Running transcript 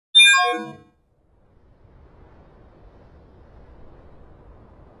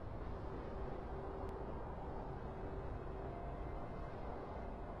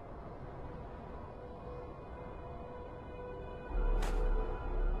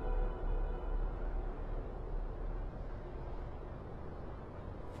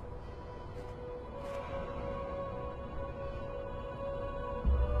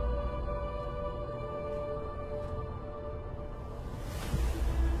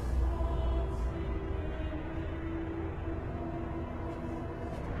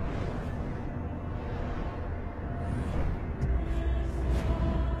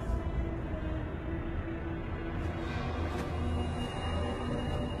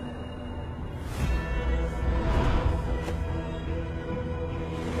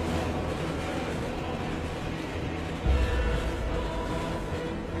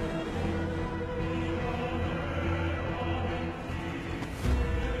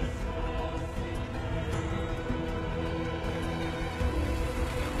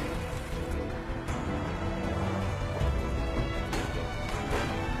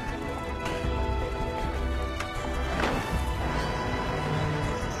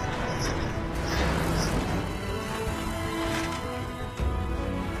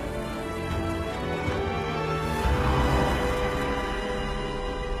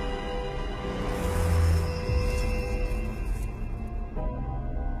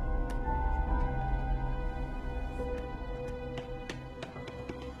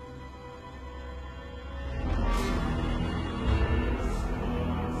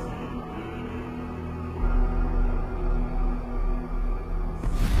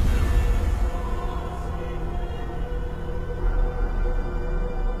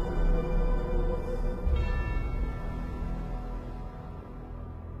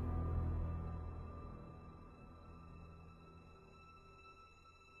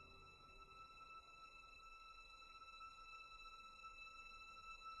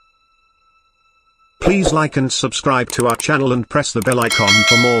Please like and subscribe to our channel and press the bell icon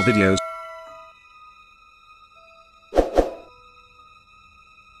for more videos.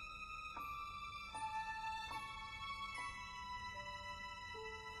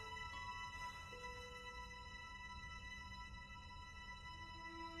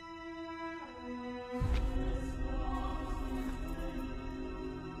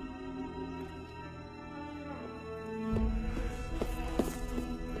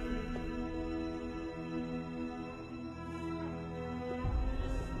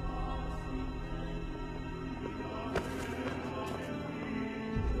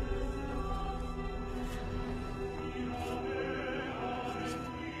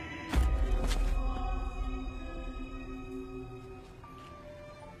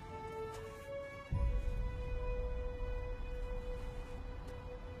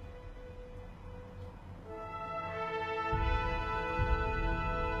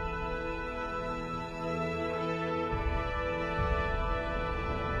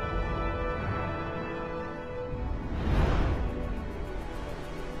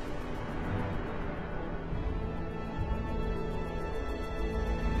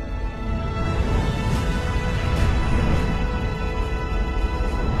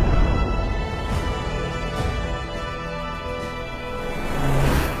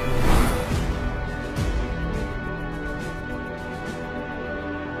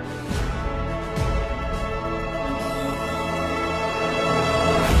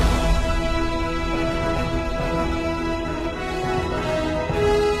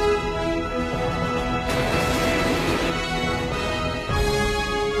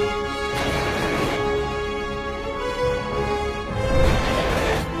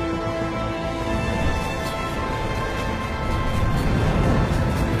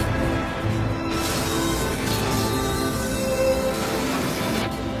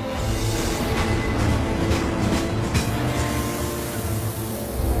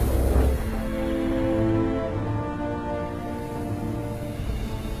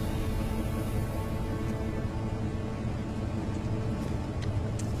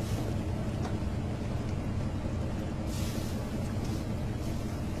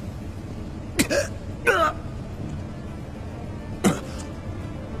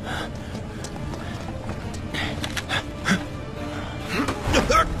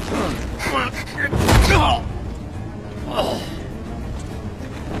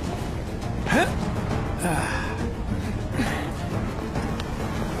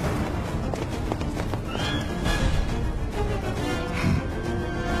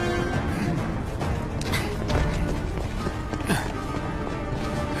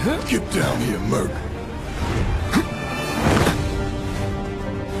 Get down here, Merc.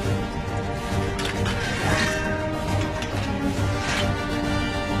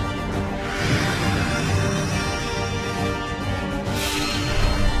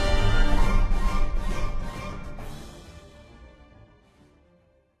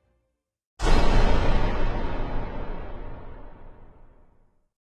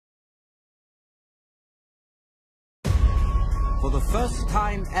 For the first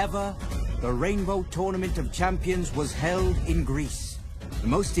time ever, the Rainbow Tournament of Champions was held in Greece. The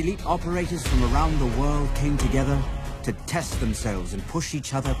most elite operators from around the world came together to test themselves and push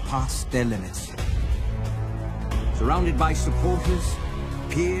each other past their limits. Surrounded by supporters,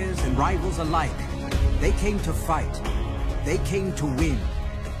 peers, and rivals alike, they came to fight. They came to win.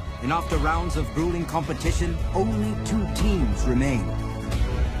 And after rounds of grueling competition, only 2 teams remained,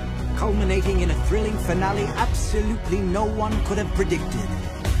 culminating in a thrilling finale absolutely no one could have predicted.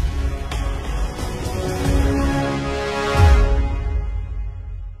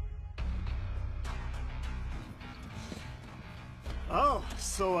 Oh,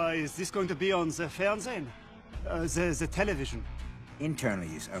 so is this going to be on the Fernsehen? The television? Internal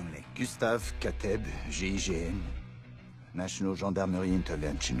use only. Gustave Kateb, GIGN, National Gendarmerie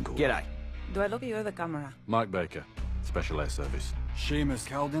Intervention Group. G'day. Do I look at you or the camera? Mike Baker, Special Air Service. Seamus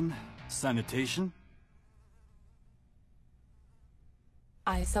Calden, sanitation?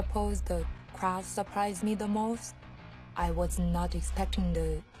 I suppose the crowd surprised me the most. I was not expecting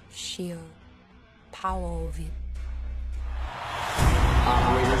the sheer power of it.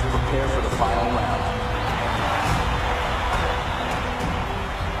 Operators, prepare for the final round.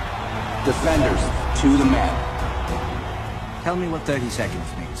 Defenders, to the mat. Tell me what 30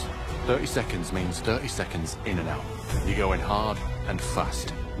 seconds means. 30 seconds means 30 seconds in and out. You're going hard and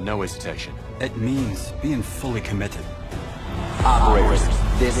fast. No hesitation. It means being fully committed. Operators,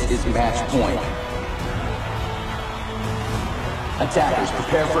 this is match point. Attackers,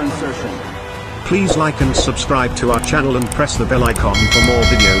 prepare for insertion. Please like and subscribe to our channel and press the bell icon for more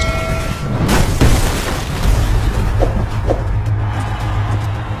videos.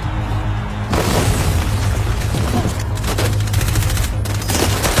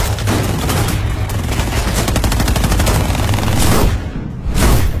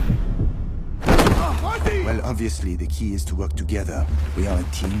 Obviously, the key is to work together. We are a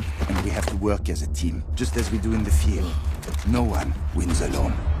team, and we have to work as a team, just as we do in the field. But no one wins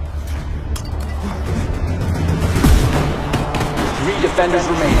alone. 3 defenders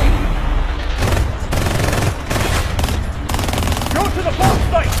remaining. Go to the bomb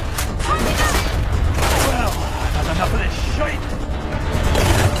site! Well, I've had enough of this shite!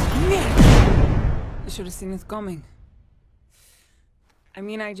 I should have seen it coming. I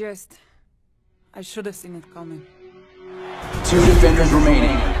mean, I should have seen it coming. 2 defenders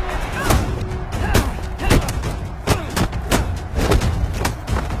remaining.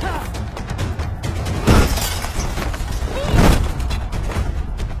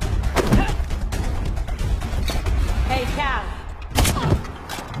 Hey, Cal.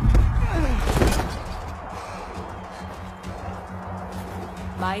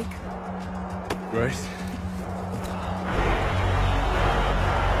 Mike? Grace?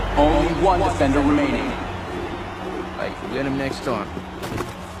 Only 1 defender remaining. Hey, get him next time.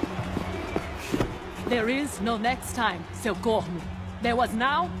 There is no next time, so go. There was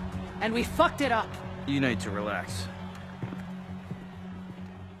now, and we fucked it up. You need to relax.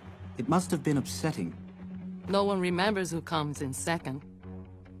 It must have been upsetting. No one remembers who comes in second.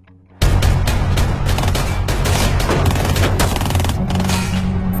 3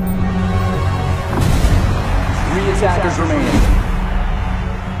 attackers remaining.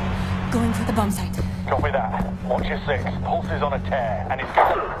 Going for the bomb site. Copy that. Watch your 6. Pulse is on a tear, and it's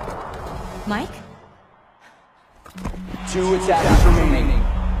good. Mike? 2 attackers remaining.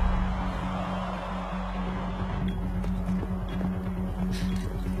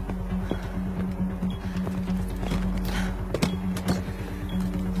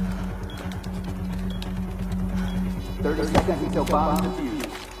 Seconds until bomb defused.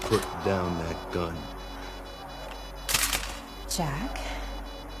 Put down that gun. Jack?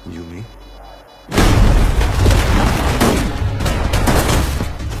 Yumi?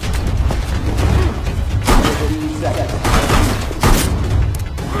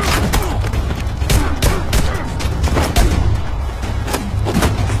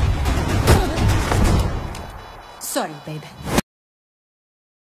 Sorry, babe.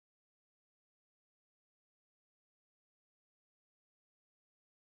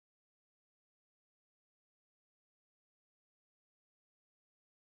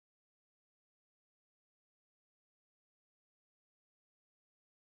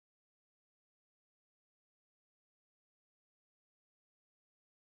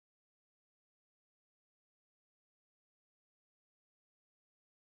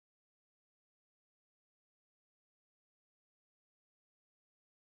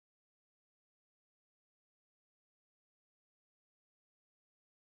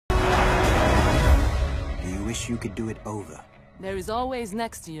 Wish you could do it over. There is always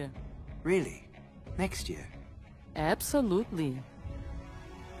next year. Really? Next year? Absolutely.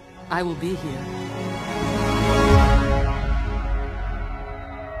 I will be here.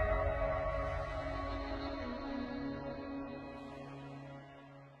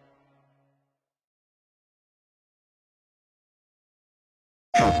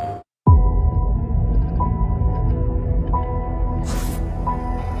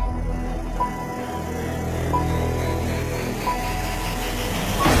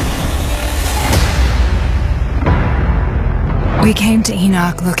 We came to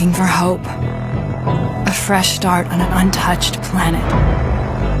Enoch looking for hope. A fresh start on an untouched planet.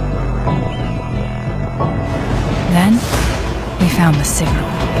 Then, we found the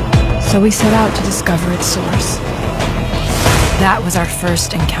signal. So we set out to discover its source. That was our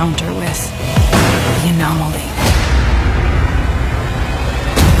first encounter with the anomaly.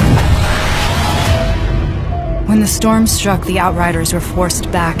 When the storm struck, the Outriders were forced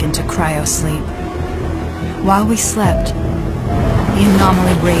back into cryo-sleep. While we slept, the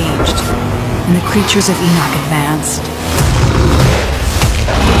anomaly raged, and the creatures of Enoch advanced.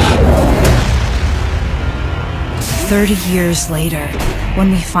 30 years later, when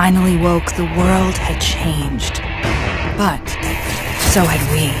we finally woke, the world had changed. But so had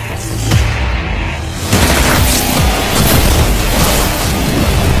we.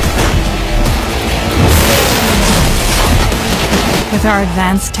 With our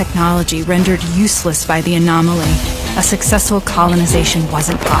advanced technology rendered useless by the anomaly, a successful colonization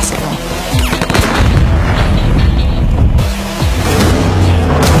wasn't possible.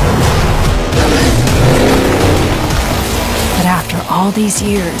 But after all these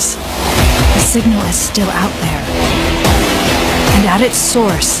years, the signal is still out there. And at its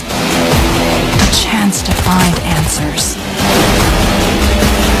source, a chance to find answers.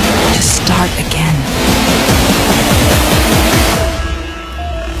 To start again.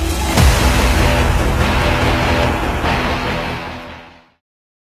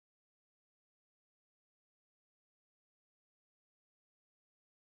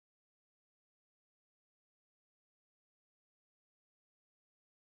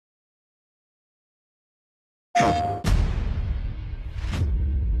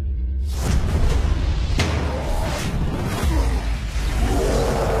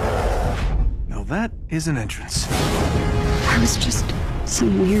 Now that is an entrance. I was just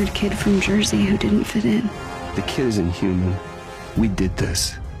some weird kid from Jersey who didn't fit in. The kid isn't human. We did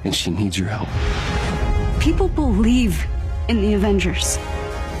this, and she needs your help. People believe in the Avengers.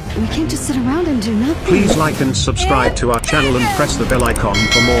 We can't just sit around and do nothing. Please like and subscribe to our channel and press the bell icon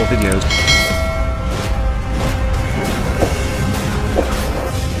for more videos.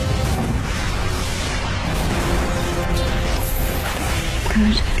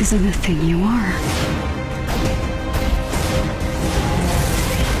 Good isn't a thing you are.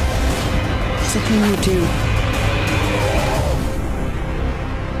 It's a thing you do.